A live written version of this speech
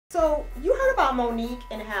So you heard about Monique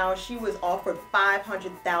and how she was offered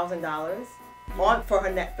 $500,000 for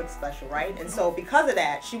her Netflix special, right? And so because of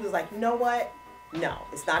that, she was like, you know what? No,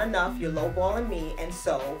 it's not enough. You're lowballing me, and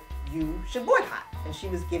so you should boycott. And she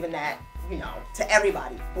was giving that, you know, to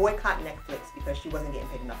everybody. Boycott Netflix because she wasn't getting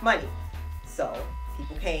paid enough money. So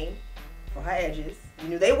people came for her edges. You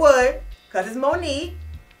knew they would because it's Monique.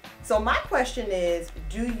 So my question is,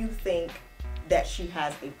 do you think that she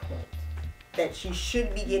has a point? That she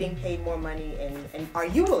should be getting paid more money, and are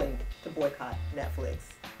you willing to boycott Netflix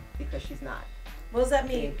because she's not? What does that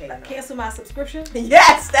mean? Cancel my subscription?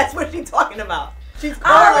 Yes, that's what she's talking about. She's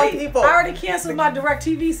calling people. I already canceled my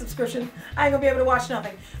DirecTV subscription. I ain't gonna be able to watch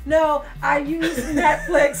nothing. No, I use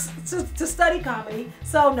Netflix to study comedy,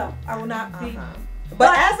 so no, I will not be.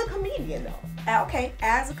 But as a comedian, though. Okay,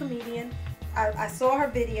 as a comedian. I saw her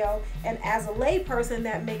video, and as a lay person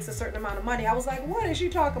that makes a certain amount of money, I was like, what is she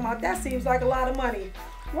talking about? That seems like a lot of money.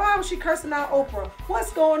 Why was she cursing out Oprah?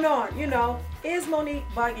 What's going on? You know, is Monique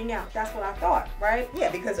bugging out? That's what I thought, right?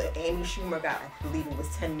 Yeah, because Amy Schumer got, I believe it was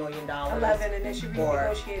 $10 million. 11, and then she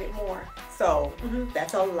renegotiated more. So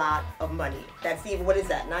that's a lot of money. That's even, what is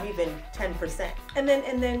that? Not even 10%. And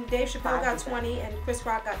then Dave Chappelle 5%. Got 20, and Chris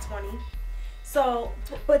Rock got 20. So,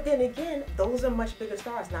 but then again, those are much bigger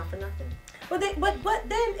stars, not for nothing. But then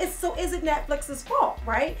it's, so is it Netflix's fault,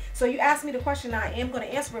 right? So you asked me the question, I am going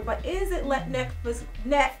to answer it, but is it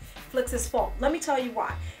Netflix's fault? Let me tell you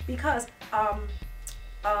why. Because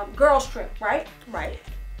Girls Trip, right? Right.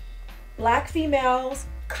 Black females,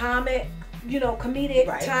 comedic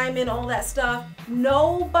timing, all that stuff.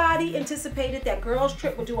 Nobody anticipated that Girls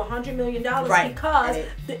Trip would do $100 million because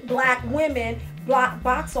the black women, black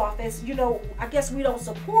box office, you know, I guess we don't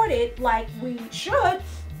support it like we should.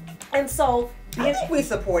 And so I think we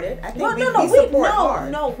support it. I think we support hard.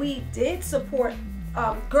 No, we did support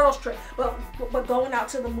Girls Trip, but going out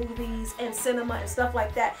to the movies and cinema and stuff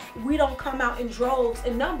like that, we don't come out in droves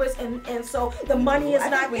and numbers, and so the money is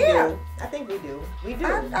not there. I think we do. We do.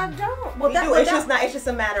 I don't. Well, it's just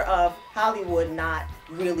a matter of Hollywood not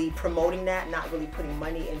really promoting that, not really putting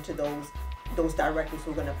money into those directors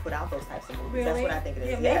who are going to put out those types of movies. Really? That's what I think it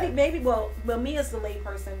is. Yeah, maybe. Well, me as the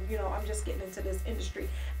layperson, you know, I'm just getting into this industry.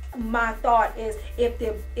 My thought is, if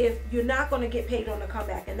you're not going to get paid on the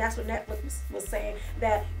comeback, and that's what Netflix was saying,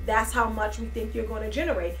 that's how much we think you're going to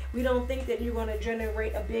generate. We don't think that you're going to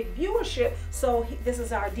generate a big viewership, so this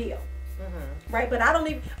is our deal. Right, but I don't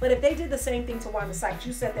even. But if they did the same thing to Wanda Sykes,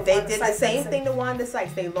 you said that they did the same thing to Wanda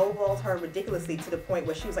Sykes. They lowballed her ridiculously to the point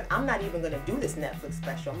where she was like, "I'm not even going to do this Netflix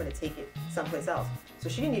special. I'm going to take it someplace else." So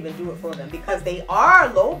she didn't even do it for them because they are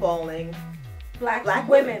lowballing black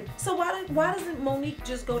women. So why doesn't Monique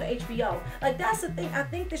just go to HBO? Like, that's the thing. I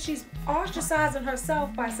think that she's ostracizing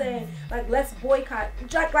herself by saying, like, let's boycott.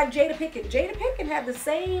 Like Jada Pinkett. Jada Pinkett had the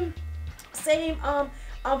same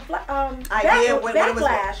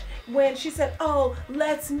backlash when she said, "Oh,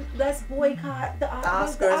 let's boycott the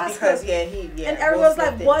Oscars because and everyone's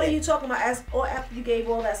like, "What are you talking about?" After you gave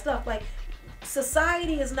all that stuff, like,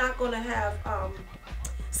 society is not going to have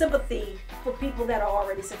sympathy for people that are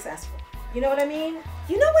already successful. You know what I mean?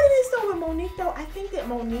 You know what it is though with Monique though? I think that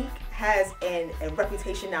Monique has a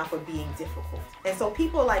reputation now for being difficult, and so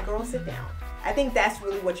people are like, "Girl, sit down." I think that's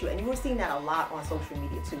really what and you were seeing that a lot on social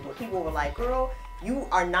media too, where people were like, "Girl, you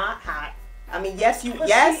are not hot." I mean, she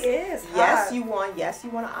is hot. you won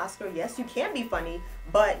an Oscar. Yes, you can be funny,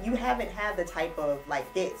 but you haven't had the type of like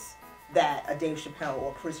hits that a Dave Chappelle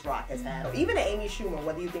or Chris Rock has had, or even an Amy Schumer,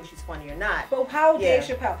 whether you think she's funny or not. But how Dave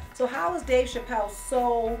Chappelle? So how is Dave Chappelle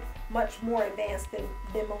so much more advanced than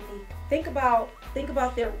Monique? Think about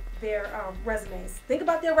their resumes. Think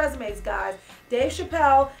about their resumes, guys. Dave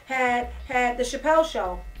Chappelle had the Chappelle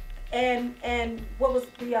Show. And what was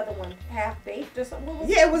the other one? Half Baked or something?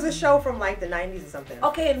 It was a show from like the 90s or something.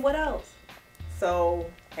 Okay, and what else? So,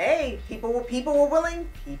 hey, people were willing.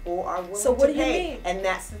 People are willing so what to do pay. You mean? And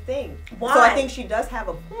that's the thing. Why? So I think she does have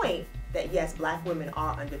a point that yes, black women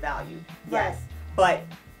are undervalued. Yes. Right. But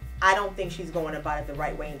I don't think she's going about it the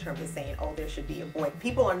right way in terms of saying, oh, there should be a boycott.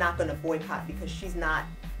 People are not going to boycott because she's not.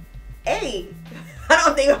 I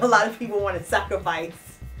don't think a lot of people want to sacrifice,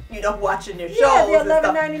 watching their shows. Yeah, they're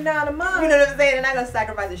 $11.99 a month. You know what I'm saying? They're not going to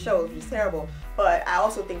sacrifice the shows, which is terrible. But I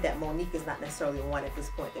also think that Monique is not necessarily one at this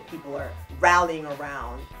point that people are rallying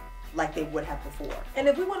around like they would have before. And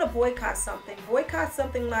if we want to boycott something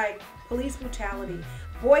like police brutality.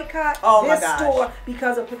 Boycott this store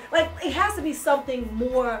because of, like, it has to be something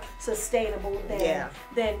more sustainable than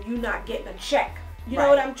you not getting a check. You know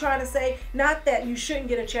what I'm trying to say? Not that you shouldn't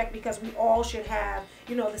get a check because we all should have,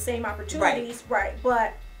 the same opportunities, right?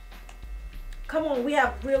 But come on, we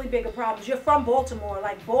have really bigger problems. You're from Baltimore.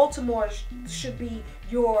 Like, Baltimore should be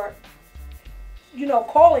your, you know,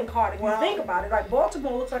 calling card. If you think about it, like,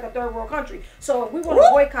 Baltimore looks like a third world country. So if we want to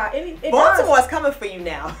boycott Baltimore's coming for you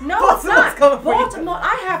now. No, it's not. Baltimore.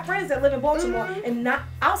 I have friends that live in Baltimore, and not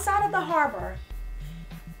outside of the harbor.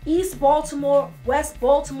 East Baltimore, West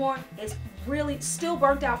Baltimore is really still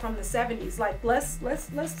burnt out from the 70s. Like, let's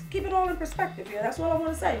keep it all in perspective here. That's what I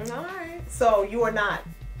want to say. All right. So you are not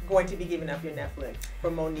going to be giving up your Netflix for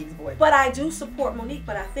Monique's Boycott. But I do support Monique,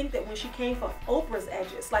 but I think that when she came from Oprah's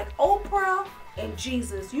edges, like Oprah and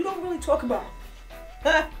Jesus, you don't really talk about.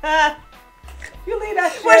 You leave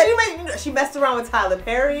that shit. Well, she messed around with Tyler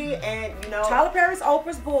Perry, and you know, Tyler Perry's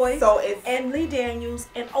Oprah's boy, so it's, and Lee Daniels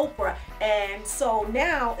and Oprah, and so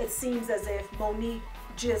now it seems as if Monique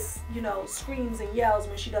just, you know, screams and yells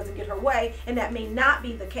when she doesn't get her way, and that may not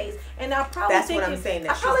be the case. And I probably think what I'm saying.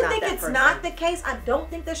 That I probably think it's person. not the case. I don't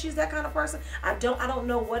think that she's that kind of person. I don't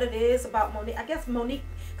know what it is about Monique. I guess Monique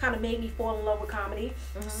kind of made me fall in love with comedy.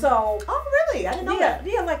 So really, I didn't know that.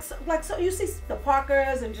 Yeah, like so you see the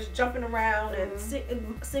Parkers and just jumping around and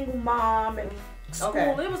single mom and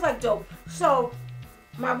school. It was like dope. So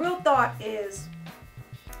my real thought is,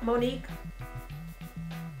 Monique,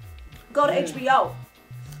 go to HBO.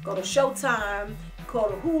 Go to Showtime, go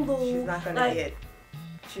to Hulu.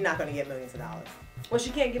 She's not gonna get millions of dollars. Well, she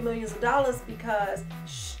can't get millions of dollars because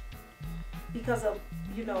of,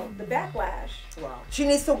 you know, the backlash. Wow. She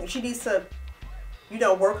needs to, you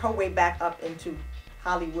know, work her way back up into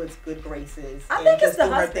Hollywood's good graces. I think it's the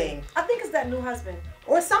her husband. thing. I think it's that new husband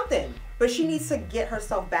or something. But she needs to get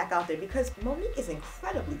herself back out there because Monique is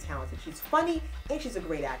incredibly talented. She's funny and she's a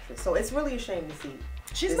great actress. So it's really a shame to see.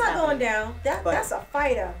 She's not going down. That's a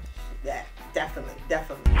fighter. Yeah, definitely.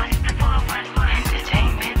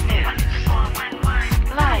 Entertainment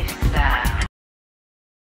news, lifestyle.